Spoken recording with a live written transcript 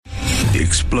The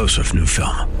explosive new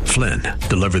film, Flynn,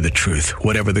 deliver the truth,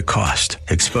 whatever the cost,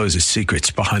 exposes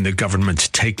secrets behind the government's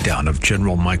takedown of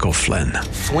General Michael Flynn.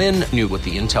 Flynn knew what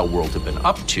the intel world had been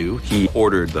up to. He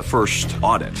ordered the first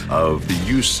audit of the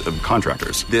use of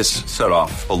contractors. This set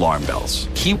off alarm bells.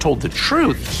 He told the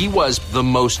truth. He was the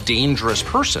most dangerous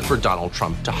person for Donald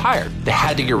Trump to hire. They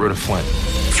had to get rid of Flynn.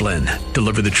 Flynn,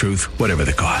 deliver the truth, whatever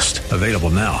the cost. Available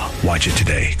now. Watch it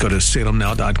today. Go to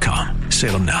salemnow.com.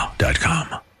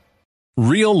 salemnow.com.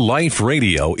 Real Life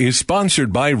Radio is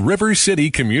sponsored by River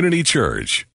City Community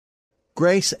Church.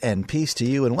 Grace and peace to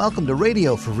you, and welcome to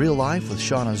Radio for Real Life with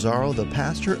Sean Azzaro, the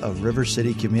pastor of River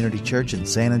City Community Church in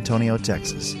San Antonio,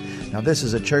 Texas. Now, this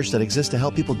is a church that exists to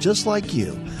help people just like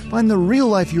you find the real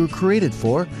life you were created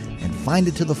for and find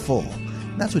it to the full.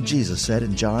 And that's what Jesus said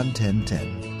in John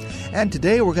 10:10. And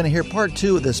today we're going to hear part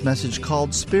 2 of this message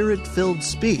called Spirit-Filled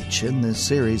Speech in this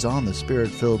series on the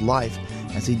Spirit-Filled Life,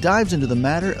 as he dives into the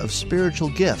matter of spiritual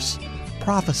gifts,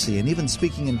 prophecy, and even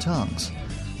speaking in tongues.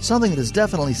 Something that has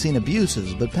definitely seen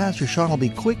abuses, but Pastor Sean will be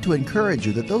quick to encourage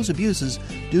you that those abuses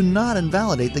do not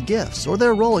invalidate the gifts or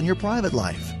their role in your private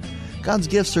life. God's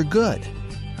gifts are good.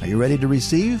 Are you ready to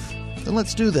receive? Then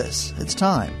let's do this. It's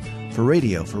time for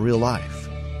Radio for Real Life.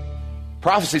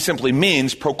 Prophecy simply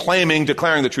means proclaiming,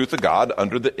 declaring the truth of God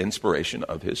under the inspiration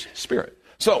of His Spirit.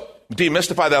 So,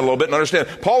 demystify that a little bit and understand.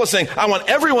 Paul is saying, I want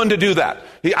everyone to do that.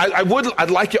 I'd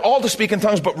like you all to speak in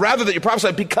tongues, but rather that you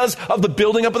prophesy because of the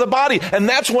building up of the body. And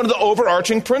that's one of the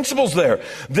overarching principles there.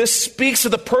 This speaks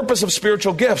of the purpose of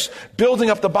spiritual gifts,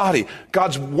 building up the body,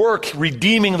 God's work,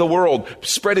 redeeming the world,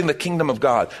 spreading the kingdom of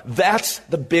God. That's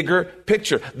the bigger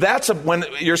picture. That's when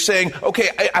you're saying,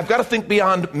 okay, I've got to think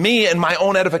beyond me and my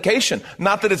own edification.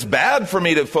 Not that it's bad for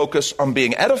me to focus on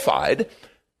being edified,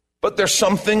 but there's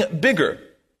something bigger.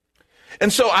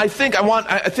 And so I think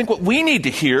what we need to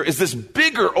hear is this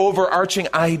bigger overarching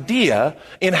idea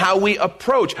in how we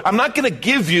approach. I'm not going to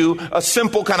give you a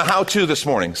simple kind of how-to this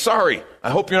morning. Sorry. I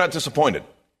hope you're not disappointed.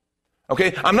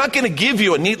 Okay? I'm not going to give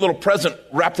you a neat little present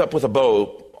wrapped up with a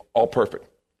bow, all perfect.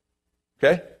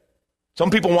 Okay? Some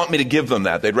people want me to give them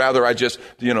that. They'd rather I just,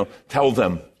 tell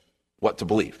them what to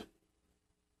believe.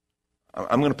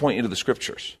 I'm going to point you to the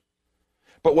scriptures.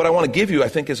 But what I want to give you, I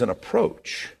think, is an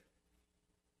approach.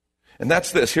 And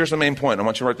that's this. Here's the main point. I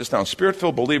want you to write this down.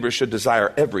 Spirit-filled believers should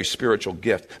desire every spiritual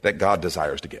gift that God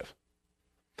desires to give.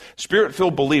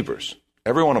 Spirit-filled believers,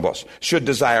 every one of us, should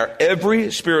desire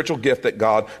every spiritual gift that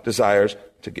God desires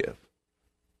to give.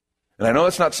 And I know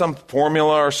it's not some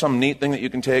formula or some neat thing that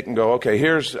you can take and go, okay,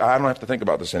 I don't have to think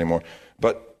about this anymore.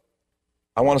 But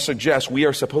I want to suggest we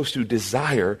are supposed to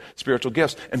desire spiritual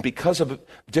gifts. And because of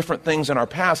different things in our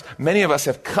past, many of us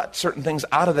have cut certain things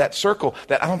out of that circle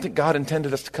that I don't think God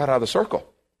intended us to cut out of the circle.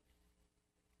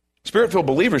 Spirit-filled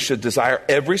believers should desire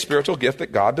every spiritual gift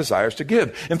that God desires to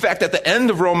give. In fact, at the end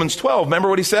of Romans 12, remember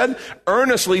what he said?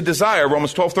 Earnestly desire,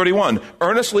 Romans 12:31,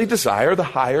 earnestly desire the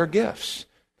higher gifts.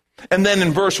 And then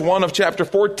in verse 1 of chapter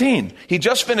 14, he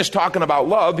just finished talking about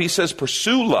love. He says,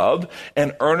 pursue love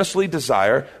and earnestly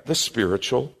desire the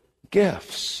spiritual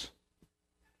gifts.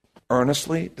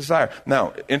 Earnestly desire.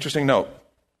 Now, interesting note.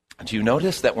 Do you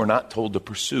notice that we're not told to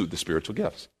pursue the spiritual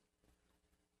gifts?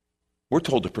 We're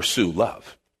told to pursue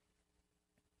love.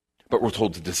 But we're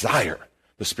told to desire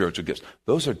the spiritual gifts.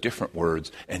 Those are different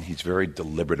words, and he's very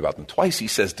deliberate about them. Twice he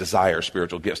says desire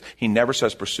spiritual gifts. He never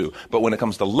says pursue. But when it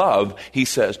comes to love, he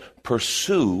says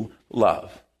pursue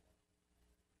love.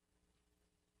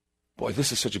 Boy,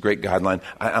 this is such a great guideline.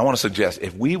 I want to suggest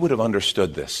if we would have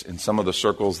understood this in some of the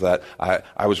circles that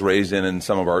I was raised in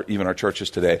some of even our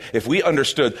churches today, if we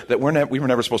understood that we were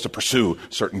never supposed to pursue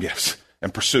certain gifts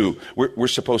and we're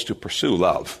supposed to pursue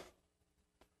love.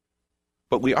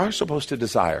 But we are supposed to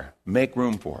desire, make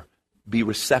room for, be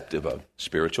receptive of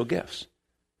spiritual gifts.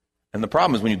 And the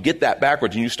problem is when you get that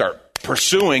backwards and you start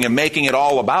pursuing and making it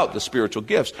all about the spiritual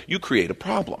gifts, you create a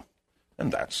problem.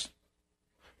 And that's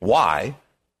why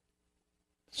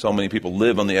so many people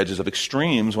live on the edges of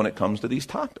extremes when it comes to these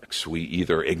topics. We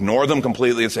either ignore them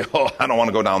completely and say, I don't want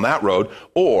to go down that road,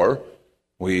 or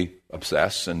we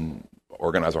obsess and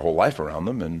organize our whole life around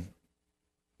them and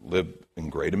live in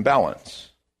great imbalance.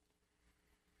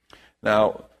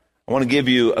 Now, I want to give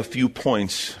you a few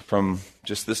points from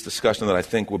just this discussion that I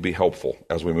think would be helpful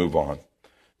as we move on.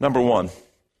 Number one,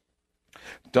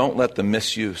 don't let the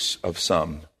misuse of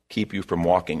some keep you from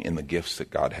walking in the gifts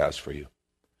that God has for you.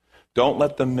 Don't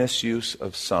let the misuse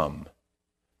of some,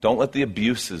 don't let the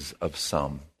abuses of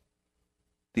some,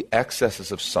 the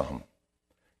excesses of some,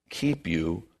 keep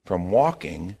you from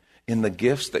walking in the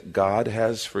gifts that God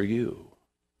has for you.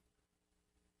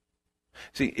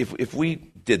 See, if we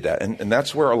did that, and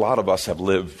that's where a lot of us have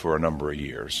lived for a number of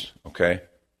years, okay?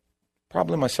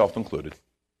 Probably myself included,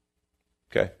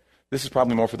 okay? This is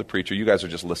probably more for the preacher. You guys are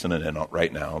just listening in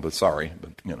right now, but sorry,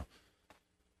 but you know.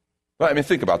 But I mean,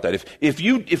 think about that.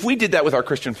 If we did that with our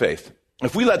Christian faith,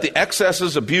 if we let the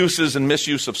excesses, abuses, and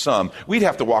misuse of some, we'd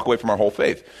have to walk away from our whole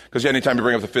faith. Because anytime you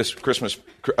bring up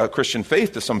the Christian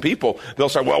faith to some people, they'll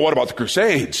say, well, what about the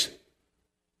Crusades?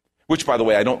 Which, by the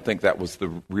way, I don't think that was the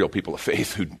real people of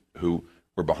faith who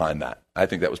were behind that. I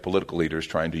think that was political leaders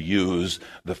trying to use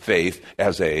the faith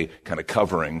as a kind of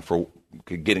covering for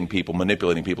getting people,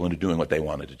 manipulating people into doing what they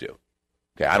wanted to do.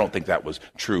 Okay, I don't think that was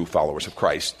true followers of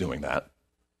Christ doing that.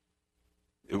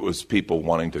 It was people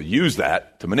wanting to use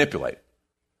that to manipulate.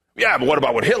 Yeah, but what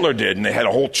about what Hitler did? And they had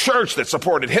a whole church that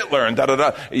supported Hitler and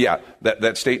da-da-da. Yeah,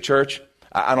 that state church,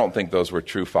 I don't think those were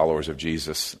true followers of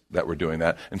Jesus that were doing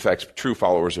that. In fact, true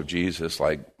followers of Jesus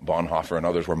like Bonhoeffer and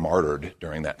others were martyred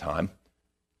during that time.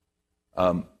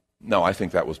 No, I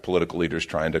think that was political leaders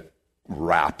trying to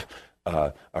wrap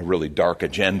a really dark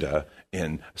agenda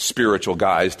in spiritual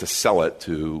guise to sell it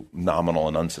to nominal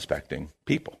and unsuspecting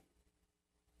people.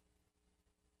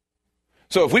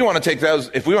 So if we want to take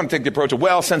the approach of,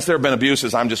 well, since there have been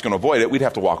abuses, I'm just going to avoid it, we'd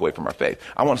have to walk away from our faith.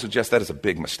 I want to suggest that is a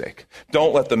big mistake.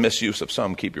 Don't let the misuse of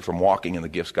some keep you from walking in the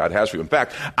gifts God has for you. In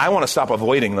fact, I want to stop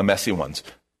avoiding the messy ones.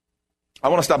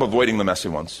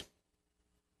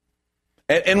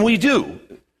 And we do.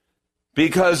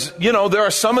 Because, you know, there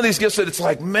are some of these gifts that it's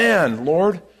like, man,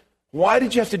 Lord, why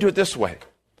did you have to do it this way?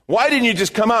 Why didn't you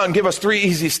just come out and give us 3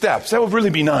 easy steps? That would really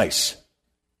be nice.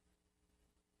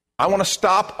 I want to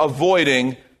stop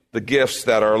avoiding the gifts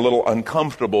that are a little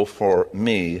uncomfortable for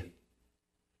me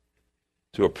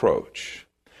to approach.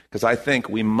 Because I think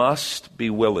we must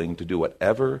be willing to do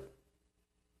whatever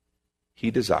He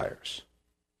desires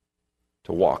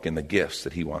to walk in the gifts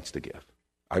that He wants to give.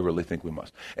 I really think we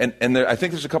must. And I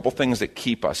think there's a couple things that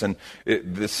keep us. And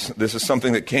this is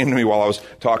something that came to me while I was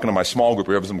talking to my small group.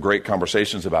 We have some great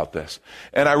conversations about this.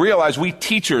 And I realized we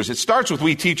teachers, it starts with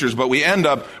we teachers, but we end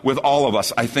up with all of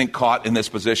us, I think, caught in this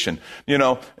position. You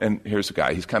know, and here's a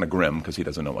guy. He's kind of grim because he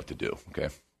doesn't know what to do, okay?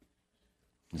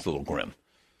 He's a little grim.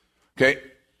 Okay?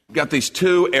 Got these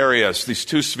 2 areas, these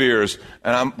 2 spheres,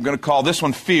 and I'm going to call this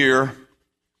one fear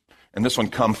and this one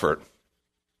comfort.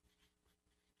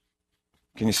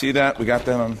 Can you see that? We got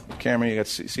that on camera. You got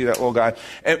to see that little guy.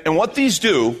 And what these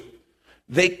do,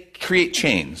 they create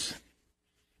chains.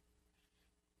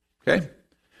 Okay?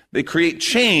 They create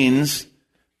chains.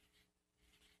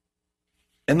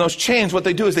 And those chains, what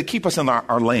they do is they keep us in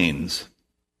our lanes.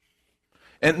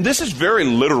 And this is very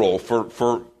literal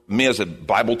for me as a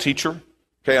Bible teacher.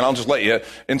 Okay, and I'll just let you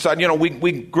inside. You know, we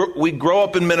grow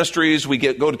up in ministries, we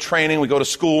go to training, we go to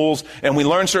schools, and we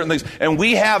learn certain things, and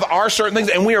we have our certain things,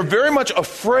 and we are very much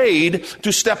afraid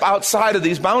to step outside of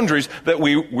these boundaries that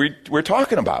we're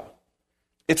talking about.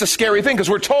 It's a scary thing because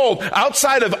we're told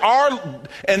outside of our,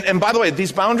 and by the way,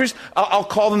 these boundaries, I'll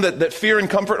call them that fear and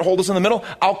comfort hold us in the middle.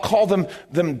 I'll call them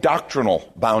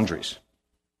doctrinal boundaries.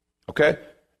 Okay,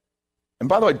 and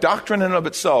by the way, doctrine in and of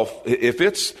itself, if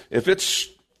it's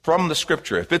from the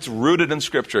Scripture, if it's rooted in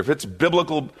Scripture, if it's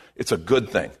biblical, it's a good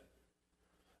thing.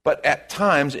 But at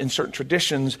times, in certain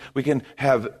traditions, we can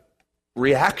have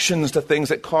reactions to things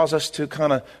that cause us to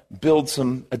kind of build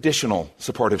some additional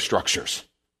supportive structures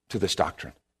to this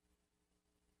doctrine.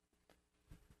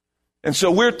 And so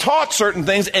we're taught certain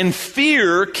things, and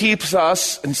fear keeps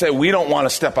us, and say we don't want to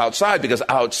step outside, because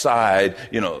outside,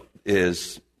 you know,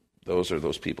 those are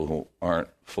those people who aren't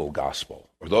full gospel,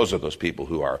 or those are those people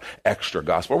who are extra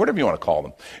gospel, or whatever you want to call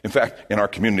them. In fact, in our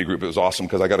community group, it was awesome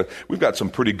because we've got some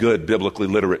pretty good biblically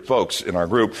literate folks in our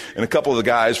group, and a couple of the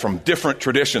guys from different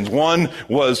traditions. One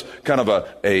was kind of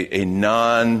a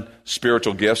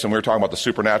non-spiritual gifts, and we were talking about the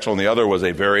supernatural, and the other was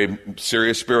a very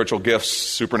serious spiritual gifts,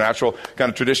 supernatural kind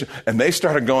of tradition, and they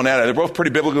started going at it. They're both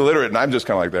pretty biblically literate, and I'm just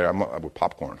kind of like there. I'm with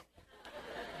popcorn.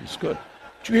 It's good.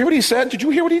 Did you hear what he said? Did you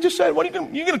hear what he just said? What are you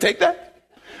doing? You going to take that?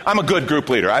 I'm a good group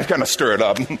leader. I kind of stir it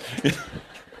up.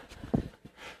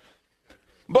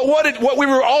 But what we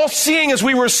were all seeing is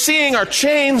we were seeing our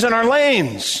chains and our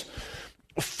lanes.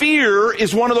 Fear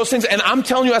is one of those things. And I'm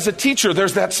telling you, as a teacher,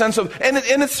 there's that sense of, and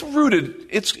it's rooted.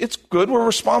 It's good. We're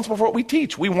responsible for what we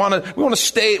teach. We want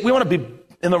to be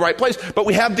in the right place. But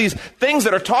we have these things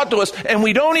that are taught to us, and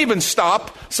we don't even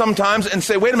stop sometimes and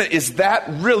say, wait a minute, is that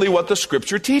really what the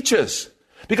Scripture teaches?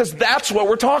 Because that's what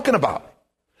we're talking about.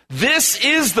 This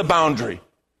is the boundary.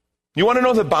 You want to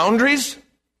know the boundaries?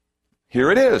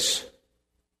 Here it is.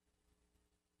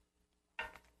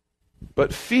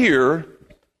 But fear,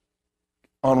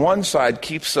 on one side,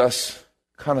 keeps us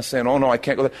kind of saying, oh no, I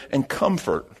can't go there, and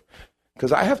comfort.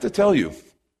 Because I have to tell you,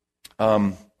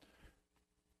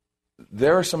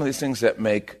 there are some of these things that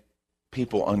make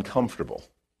people uncomfortable.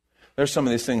 There are some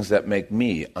of these things that make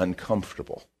me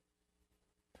uncomfortable.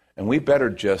 And we better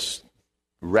just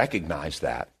recognize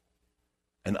that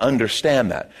and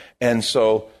understand that. And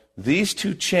so these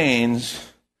two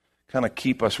chains kind of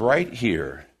keep us right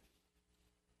here.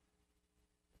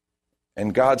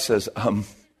 And God says, I'm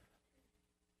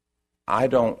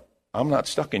not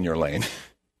stuck in your lane.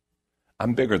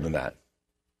 I'm bigger than that.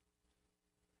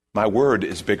 My word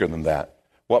is bigger than that.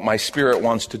 What my Spirit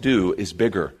wants to do is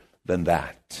bigger than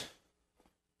that.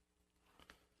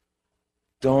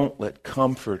 Don't let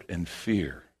comfort and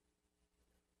fear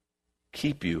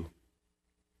keep you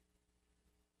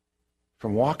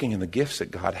from walking in the gifts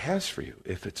that God has for you.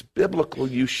 If it's biblical,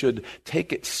 you should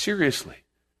take it seriously.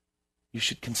 You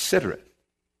should consider it.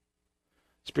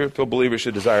 Spirit-filled believers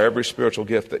should desire every spiritual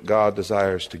gift that God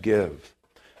desires to give.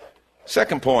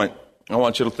 Second point, I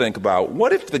want you to think about,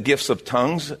 what if the gift of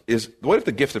tongues is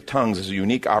a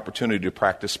unique opportunity to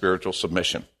practice spiritual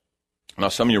submission? Now,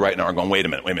 some of you right now are going, wait a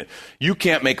minute. You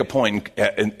can't make a point,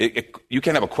 you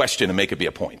can't have a question and make it be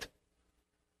a point.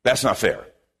 That's not fair.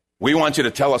 We want you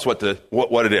to tell us what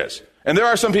it is. And there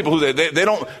are some people who they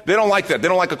don't like that. They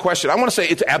don't like a question. I want to say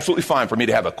it's absolutely fine for me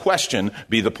to have a question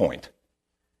be the point.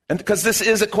 And because this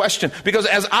is a question. Because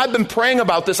as I've been praying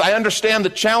about this, I understand the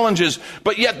challenges,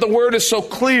 but yet the word is so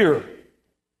clear.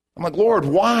 I'm like, Lord,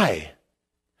 why?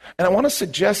 And I want to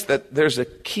suggest that there's a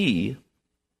key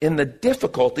in the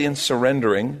difficulty in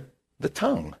surrendering the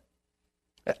tongue.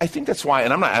 I think that's why,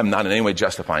 and I'm not in any way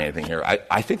justifying anything here.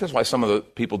 I think that's why some of the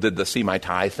people did the see my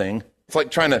tie thing. It's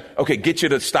like trying to, get you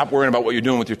to stop worrying about what you're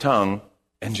doing with your tongue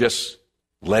and just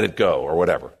let it go or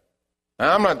whatever.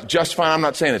 Now, I'm not justifying, I'm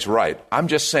not saying it's right. I'm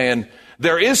just saying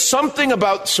there is something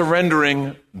about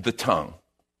surrendering the tongue.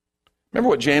 Remember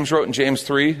what James wrote in James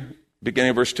 3,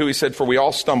 beginning of verse 2? He said, for we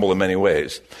all stumble in many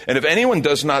ways. And if anyone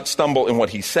does not stumble in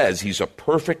what he says, he's a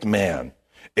perfect man,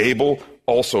 able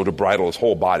also to bridle his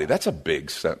whole body. That's a big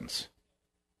sentence.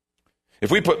 If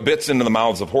we put bits into the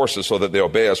mouths of horses so that they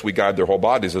obey us, we guide their whole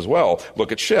bodies as well.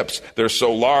 Look at ships. They're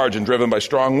so large and driven by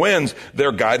strong winds,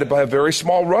 they're guided by a very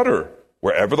small rudder.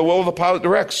 Wherever the will of the pilot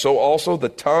directs, so also the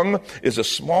tongue is a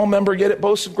small member, yet it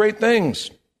boasts of great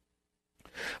things.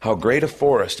 How great a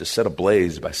forest is set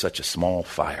ablaze by such a small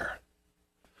fire.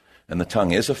 And the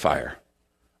tongue is a fire,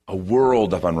 a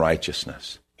world of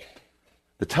unrighteousness.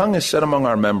 The tongue is set among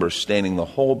our members, staining the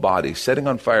whole body, setting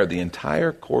on fire the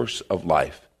entire course of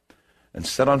life, and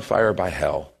set on fire by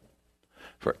hell.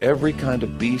 For every kind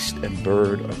of beast and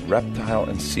bird, of reptile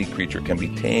and sea creature can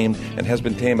be tamed and has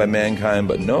been tamed by mankind,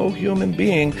 but no human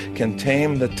being can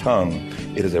tame the tongue.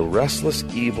 It is a restless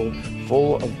evil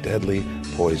full of deadly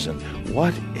poison.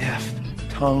 What if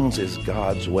tongues is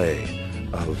God's way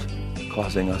of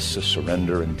causing us to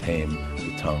surrender and tame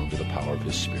the tongue to the power of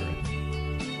His Spirit?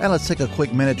 And let's take a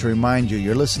quick minute to remind you,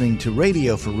 you're listening to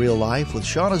Radio for Real Life with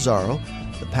Sean Azzaro,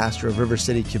 the pastor of River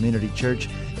City Community Church,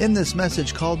 in this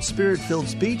message called Spirit-Filled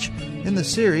Speech in the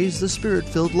series The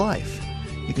Spirit-Filled Life.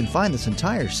 You can find this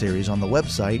entire series on the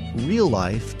website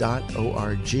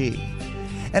reallife.org.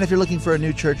 And if you're looking for a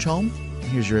new church home,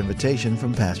 here's your invitation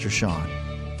from Pastor Sean.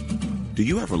 Do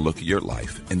you ever look at your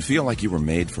life and feel like you were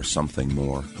made for something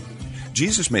more?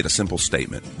 Jesus made a simple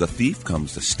statement: the thief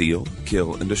comes to steal,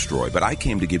 kill, and destroy, but I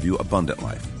came to give you abundant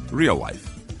life, real life.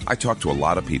 I talk to a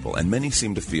lot of people, and many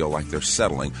seem to feel like they're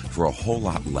settling for a whole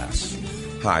lot less.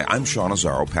 Hi, I'm Sean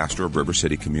Azzaro, pastor of River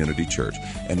City Community Church,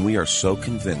 and we are so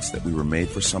convinced that we were made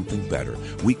for something better.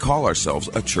 We call ourselves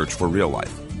a church for real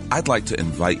life. I'd like to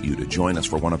invite you to join us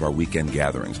for one of our weekend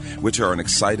gatherings, which are an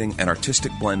exciting and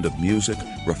artistic blend of music,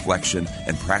 reflection,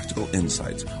 and practical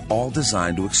insights, all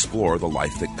designed to explore the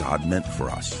life that God meant for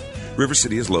us. River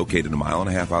City is located a mile and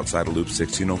a half outside of Loop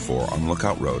 1604 on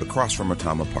Lookout Road across from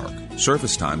Retama Park.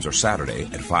 Service times are Saturday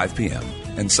at 5 p.m.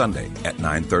 and Sunday at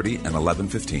 9:30 and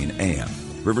 11:15 a.m.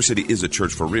 River City is a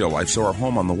church for real life, so our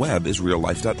home on the web is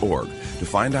reallife.org. To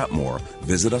find out more,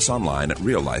 visit us online at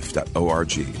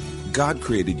reallife.org. God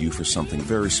created you for something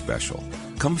very special.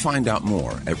 Come find out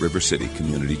more at River City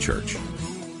Community Church.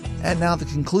 And now the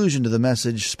conclusion to the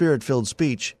message, Spirit-Filled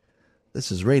Speech.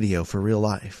 This is Radio for Real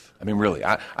Life. I mean, really,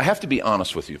 I have to be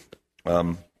honest with you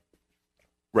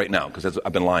right now, because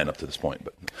I've been lying up to this point.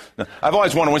 But I've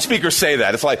always wondered, when speakers say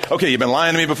that, it's like, okay, you've been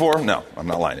lying to me before? No, I'm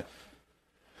not lying to you.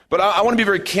 But I want to be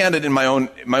very candid in my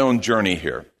own journey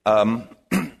here.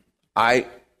 I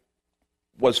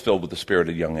was filled with the Spirit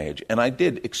at a young age, and I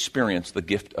did experience the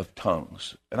gift of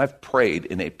tongues, and I've prayed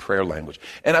in a prayer language,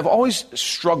 and I've always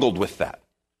struggled with that.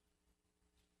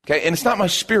 Okay, and it's not my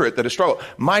spirit that is struggling.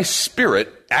 My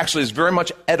spirit actually is very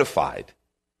much edified.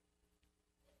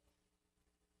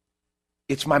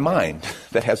 It's my mind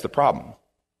that has the problem.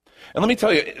 And let me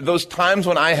tell you, those times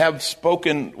when I have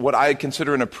spoken what I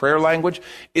consider in a prayer language,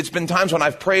 it's been times when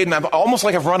I've prayed and I've almost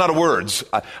like I've run out of words.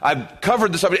 I've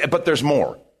covered the subject, but there's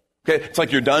more. Okay, it's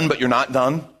like you're done, but you're not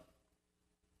done.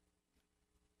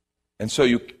 And so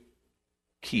you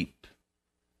keep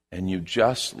and you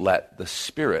just let the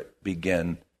Spirit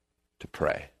begin to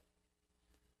pray.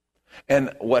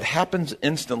 And what happens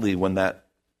instantly when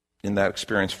in that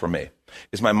experience for me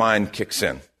is my mind kicks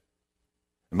in.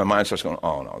 And my mind starts going,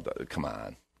 oh, no, come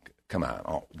on.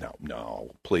 Oh,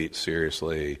 no, please,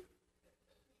 seriously.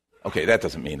 Okay, that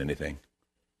doesn't mean anything.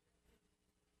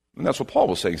 And that's what Paul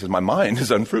was saying. He says, my mind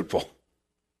is unfruitful.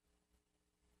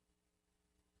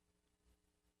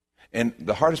 And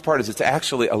the hardest part is it's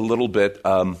actually a little bit,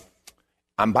 I'm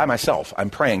by myself. I'm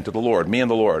praying to the Lord, me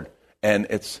and the Lord. And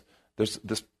there's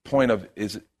this point of,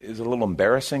 is it a little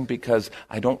embarrassing because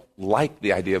I don't like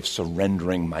the idea of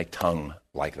surrendering my tongue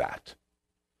like that.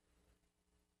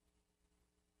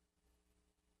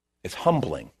 It's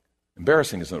humbling.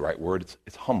 Embarrassing isn't the right word.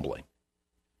 It's humbling.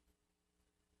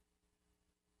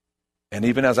 And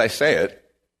even as I say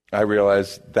it, I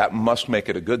realize that must make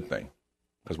it a good thing.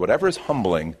 Because whatever is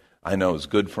humbling, I know is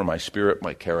good for my spirit,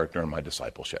 my character, and my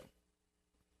discipleship.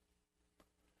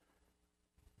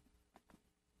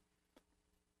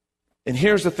 And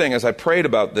here's the thing, as I prayed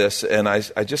about this, and I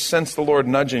just sensed the Lord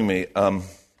nudging me, and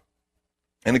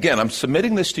again, I'm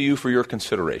submitting this to you for your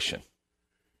consideration.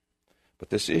 But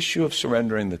this issue of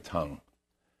surrendering the tongue.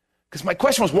 Because my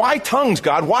question was, why tongues,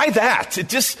 God? Why that?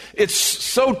 It's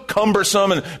so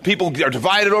cumbersome and people are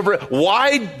divided over it.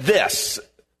 Why this?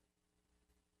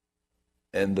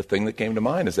 And the thing that came to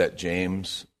mind is that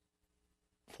James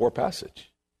 4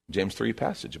 passage, James 3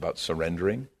 passage about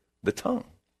surrendering the tongue.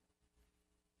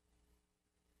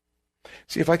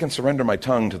 See, if I can surrender my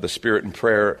tongue to the Spirit in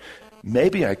prayer,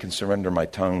 maybe I can surrender my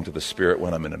tongue to the Spirit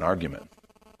when I'm in an argument.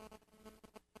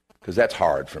 Because that's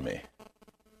hard for me.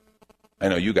 I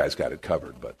know you guys got it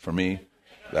covered, but for me,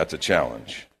 that's a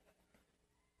challenge.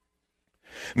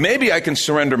 Maybe I can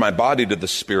surrender my body to the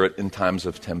Spirit in times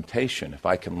of temptation. If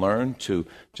I can learn to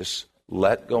just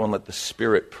let go and let the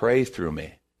Spirit pray through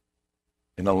me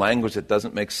in a language that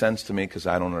doesn't make sense to me because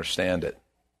I don't understand it.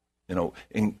 You know,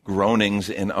 in groanings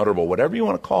inutterable, whatever you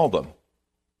want to call them.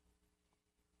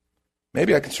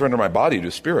 Maybe I can surrender my body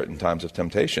to Spirit in times of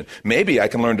temptation. Maybe I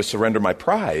can learn to surrender my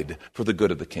pride for the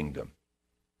good of the kingdom.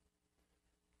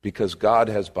 Because God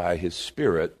has, by His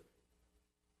Spirit,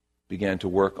 began to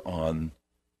work on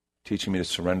teaching me to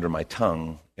surrender my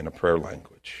tongue in a prayer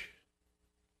language.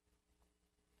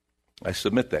 I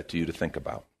submit that to you to think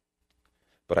about.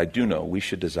 But I do know we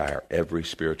should desire every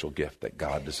spiritual gift that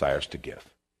God desires to give.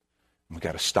 We've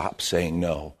got to stop saying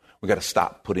no. We've got to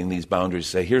stop putting these boundaries.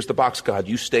 Say, here's the box, God,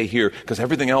 you stay here, because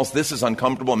everything else, this is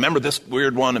uncomfortable. Remember this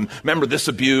weird one, and remember this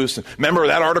abuse, and remember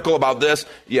that article about this.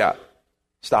 Yeah,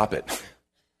 stop it.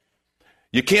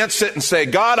 You can't sit and say,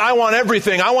 God, I want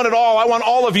everything. I want it all. I want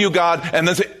all of you, God. And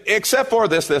then say, except for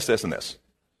this, this, this, and this.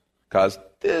 Because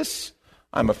this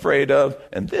I'm afraid of,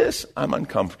 and this I'm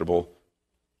uncomfortable.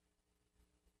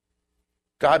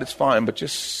 God, it's fine, but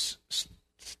just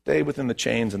stay within the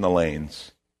chains and the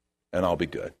lanes, and I'll be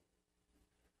good.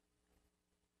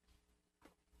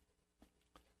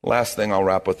 Last thing, I'll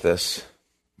wrap with this.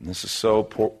 And this is so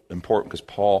important because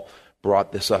Paul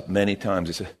brought this up many times.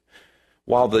 He said,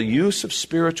 while the use of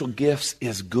spiritual gifts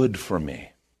is good for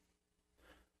me,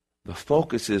 the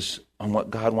focus is on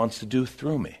what God wants to do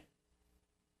through me.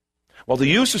 While the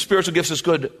use of spiritual gifts is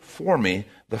good for me,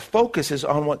 the focus is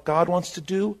on what God wants to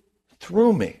do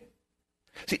through me.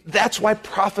 See, that's why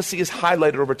prophecy is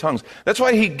highlighted over tongues. That's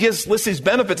why he lists these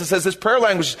benefits and says this prayer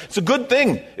language, it's a good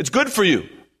thing. It's good for you.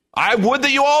 I would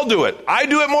that you all do it. I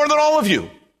do it more than all of you.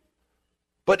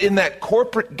 But in that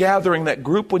corporate gathering, that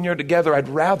group when you're together, I'd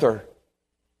rather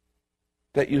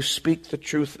that you speak the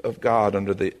truth of God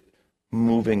under the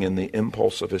moving in the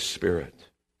impulse of His Spirit.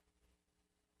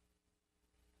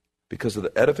 Because of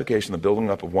the edification, the building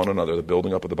up of one another, the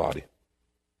building up of the body.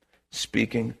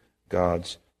 Speaking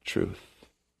God's truth.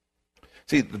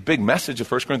 See, the big message of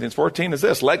 1 Corinthians 14 is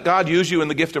this: let God use you in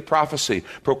the gift of prophecy,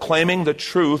 proclaiming the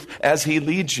truth as He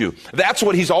leads you. That's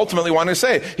what He's ultimately wanting to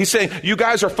say. He's saying, you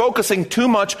guys are focusing too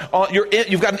much on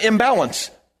you've got an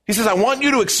imbalance. He says, I want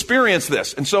you to experience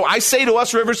this. And so I say to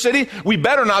us, River City, we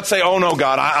better not say, oh no,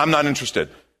 God, I'm not interested.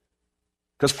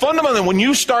 Because fundamentally, when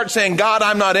you start saying, God,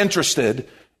 I'm not interested,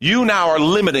 you now are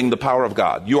limiting the power of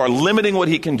God. You are limiting what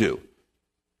He can do.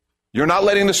 You're not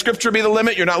letting the Scripture be the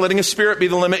limit. You're not letting His Spirit be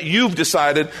the limit. You've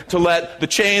decided to let the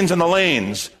chains and the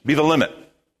lanes be the limit.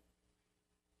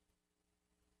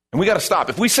 And we got to stop.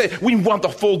 If we say we want the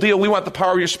full deal, we want the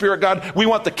power of your Spirit, God, we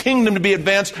want the kingdom to be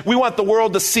advanced, we want the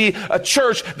world to see a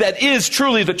church that is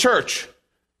truly the church,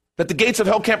 that the gates of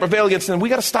hell can't prevail against them, we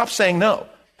got to stop saying no.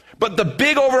 But the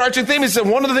big overarching theme is that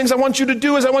one of the things I want you to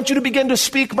do is I want you to begin to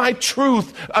speak my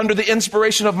truth under the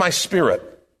inspiration of my Spirit.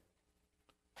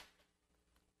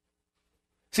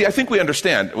 See, I think we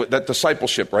understand that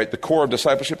discipleship, right? The core of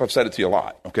discipleship, I've said it to you a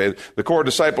lot, okay? The core of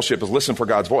discipleship is listen for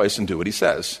God's voice and do what He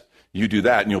says. You do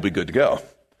that and you'll be good to go.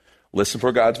 Listen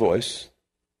for God's voice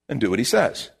and do what He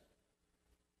says.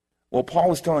 Well,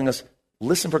 Paul is telling us,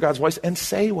 listen for God's voice and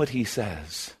say what He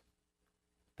says.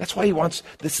 That's why he wants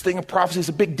this thing of prophecy is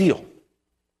a big deal.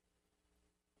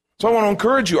 So I want to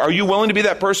encourage you. Are you willing to be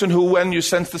that person who, when you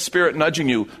sense the Spirit nudging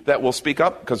you, that will speak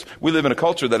up? Because we live in a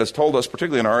culture that has told us,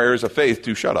 particularly in our areas of faith,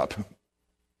 to shut up.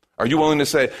 Are you willing to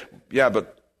say, yeah,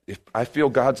 but if I feel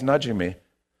God's nudging me,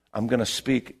 I'm going to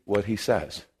speak what He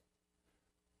says?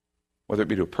 Whether it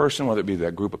be to a person, whether it be to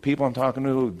that group of people I'm talking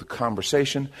to, the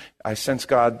conversation, I sense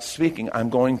God speaking. I'm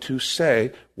going to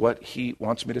say what He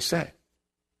wants me to say.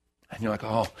 And you're like,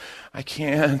 oh, I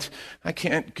can't.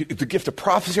 The gift of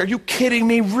prophecy, are you kidding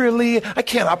me? Really? I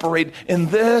can't operate in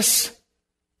this.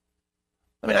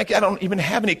 I mean, I don't even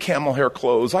have any camel hair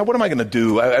clothes. What am I going to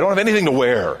do? I don't have anything to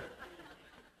wear.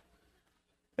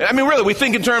 I mean, really, we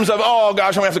think in terms of, oh,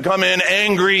 gosh, I'm going to have to come in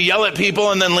angry, yell at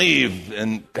people, and then leave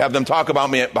and have them talk about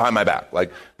me behind my back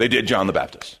like they did John the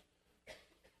Baptist.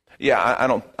 Yeah, I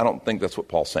don't think that's what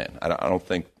Paul's saying. I don't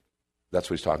think that's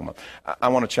what he's talking about. I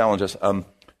want to challenge us.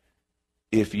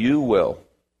 If you will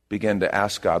begin to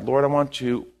ask God, Lord, I want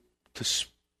you to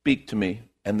speak to me,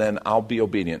 and then I'll be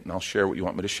obedient, and I'll share what you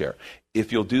want me to share.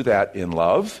 If you'll do that in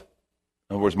love,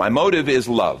 in other words, my motive is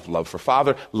love. Love for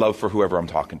Father, love for whoever I'm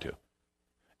talking to.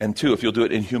 And two, if you'll do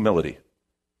it in humility.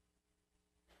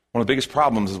 One of the biggest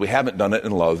problems is we haven't done it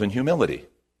in love and humility.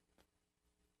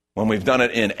 When we've done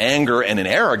it in anger and in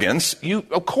arrogance,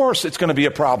 of course it's going to be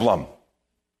a problem.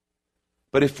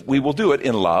 But if we will do it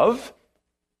in love,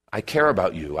 I care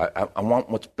about you. I want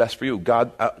what's best for you.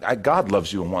 God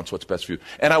loves you and wants what's best for you.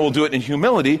 And I will do it in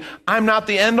humility. I'm not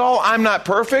the end all. I'm not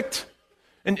perfect.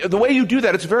 And the way you do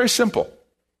that, it's very simple.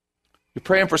 You're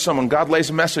praying for someone. God lays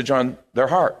a message on their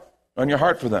heart, on your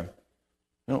heart for them.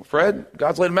 You know, Fred,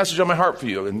 God's laid a message on my heart for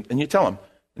you. And you tell him.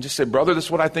 And just say, brother, this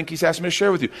is what I think He's asked me to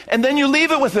share with you. And then you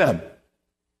leave it with them.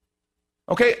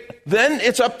 Okay? Then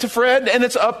it's up to Fred and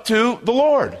it's up to the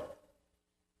Lord.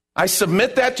 I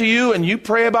submit that to you, and you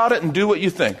pray about it and do what you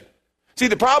think. See,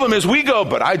 the problem is we go,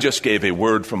 but I just gave a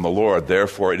word from the Lord,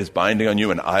 therefore it is binding on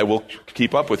you, and I will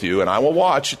keep up with you, and I will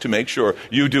watch to make sure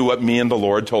you do what me and the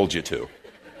Lord told you to.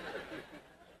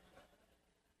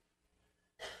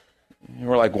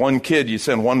 You're like one kid, you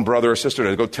send one brother or sister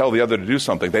to go tell the other to do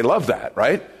something. They love that,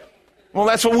 right? Well,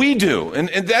 that's what we do. And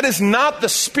that is not the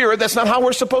Spirit. That's not how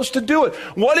we're supposed to do it.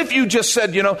 What if you just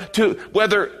said, to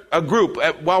whether a group,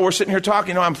 while we're sitting here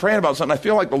talking, I'm praying about something, I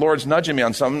feel like the Lord's nudging me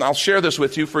on something, I'll share this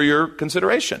with you for your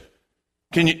consideration.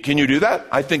 Can you do that?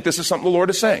 I think this is something the Lord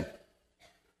is saying.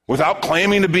 Without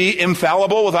claiming to be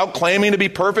infallible, without claiming to be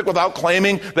perfect, without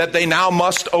claiming that they now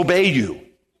must obey you.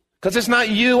 Because it's not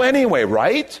you anyway,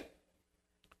 right?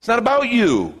 It's not about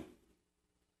you.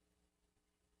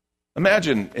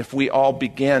 Imagine if we all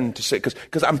began to say,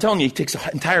 because I'm telling you, it takes an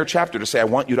entire chapter to say, I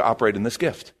want you to operate in this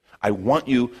gift. I want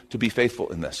you to be faithful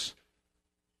in this.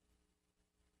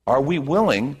 Are we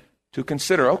willing to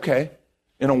consider, okay,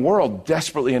 in a world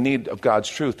desperately in need of God's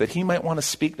truth, that He might want to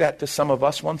speak that to some of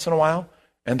us once in a while,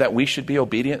 and that we should be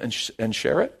obedient and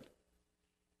share it?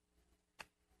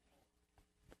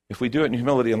 If we do it in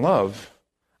humility and love,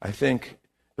 I think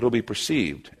it'll be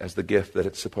perceived as the gift that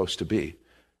it's supposed to be.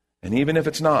 And even if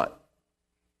it's not,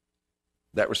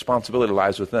 that responsibility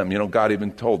lies with them. God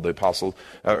even told the apostle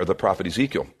or the prophet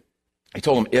Ezekiel, He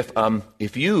told him, if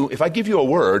I give you a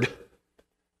word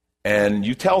and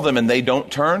you tell them and they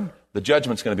don't turn, the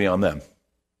judgment's going to be on them.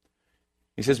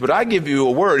 He says, but I give you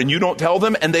a word and you don't tell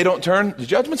them and they don't turn, the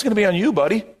judgment's going to be on you,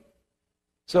 buddy.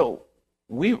 So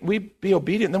we be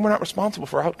obedient, then we're not responsible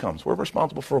for outcomes. We're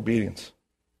responsible for obedience.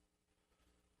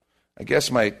 I guess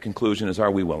my conclusion is,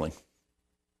 are we willing?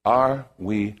 Are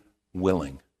we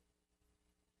willing?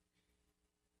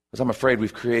 Because I'm afraid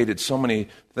we've created so many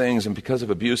things, and because of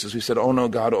abuses, we said, oh no,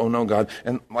 God, oh no, God.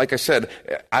 And like I said,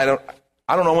 I don't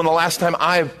know when the last time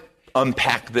I've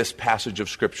unpacked this passage of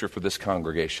Scripture for this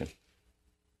congregation.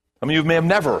 I mean, you may have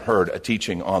never heard a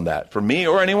teaching on that for me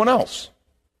or anyone else.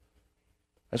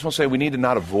 I just want to say we need to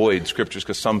not avoid Scriptures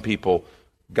because some people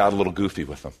got a little goofy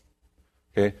with them.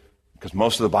 Okay? Because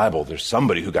most of the Bible, there's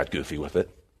somebody who got goofy with it,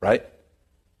 right?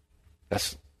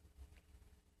 That's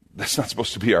not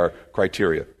supposed to be our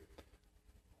criteria.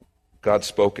 God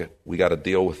spoke it. We got to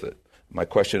deal with it. My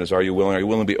question is, are you willing? Are you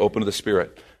willing to be open to the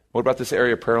Spirit? What about this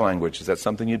area of prayer language? Is that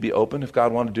something you'd be open if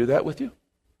God wanted to do that with you?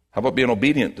 How about being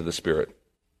obedient to the Spirit?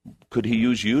 Could he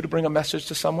use you to bring a message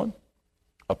to someone?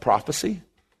 A prophecy?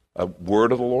 A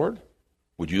word of the Lord?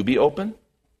 Would you be open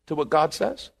to what God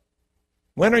says?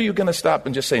 When are you going to stop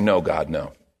and just say, no, God,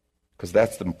 no? Because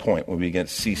that's the point when we begin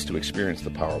to cease to experience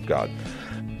the power of God.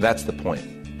 That's the point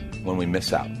when we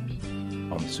miss out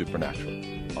on the supernatural,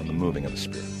 on the moving of the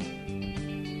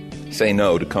Spirit. Say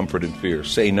no to comfort and fear.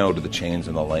 Say no to the chains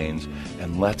and the lanes.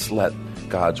 And let's let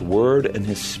God's Word and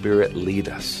His Spirit lead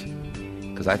us.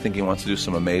 Because I think He wants to do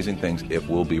some amazing things if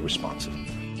we'll be responsive.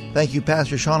 Thank you,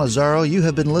 Pastor Sean Azzaro. You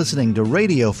have been listening to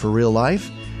Radio for Real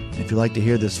Life. And if you'd like to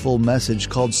hear this full message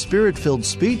called Spirit-Filled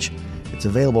Speech, it's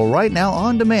available right now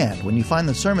on demand when you find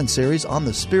the sermon series on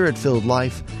the Spirit-Filled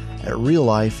Life at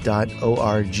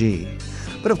reallife.org.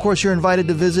 But of course, you're invited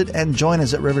to visit and join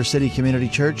us at River City Community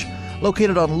Church,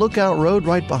 located on Lookout Road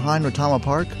right behind Rotama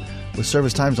Park, with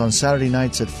service times on Saturday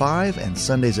nights at 5 and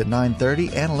Sundays at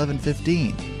 9:30 and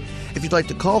 11:15. If you'd like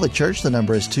to call the church, the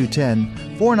number is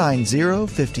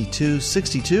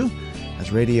 210-490-5262,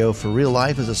 as Radio for Real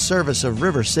Life is a service of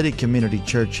River City Community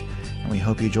Church, and we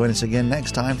hope you join us again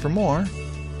next time for more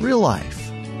Real Life.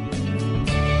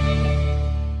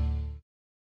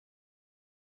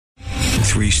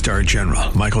 Three-star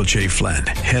General Michael J. Flynn,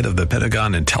 head of the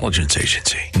Pentagon Intelligence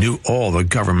Agency, knew all the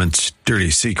government's dirty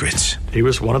secrets. He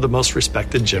was one of the most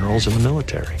respected generals in the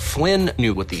military. Flynn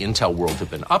knew what the intel world had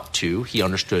been up to. He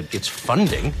understood its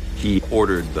funding. He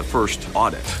ordered the first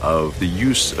audit of the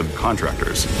use of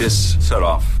contractors. This set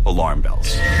off alarm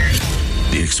bells.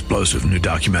 The explosive new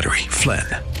documentary, Flynn,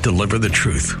 Deliver the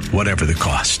Truth, Whatever the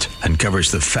Cost, uncovers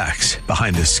the facts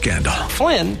behind this scandal.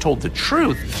 Flynn told the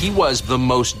truth. He was the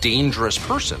most dangerous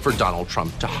person for Donald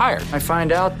Trump to hire. I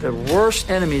find out the worst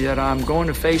enemy that I'm going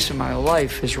to face in my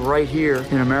life is right here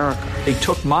in America. They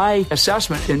took my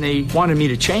assessment and they wanted me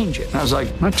to change it. And I was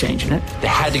like, I'm not changing it. They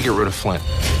had to get rid of Flynn.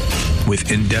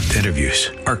 With in-depth interviews,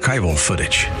 archival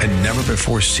footage, and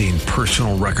never-before-seen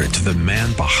personal records of the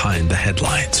man behind the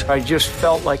headlines. I just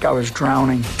felt like I was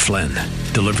drowning. Flynn,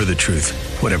 Deliver the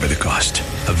Truth, Whatever the Cost.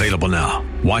 Available now.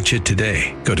 Watch it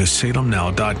today. Go to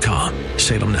salemnow.com.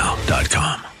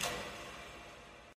 salemnow.com.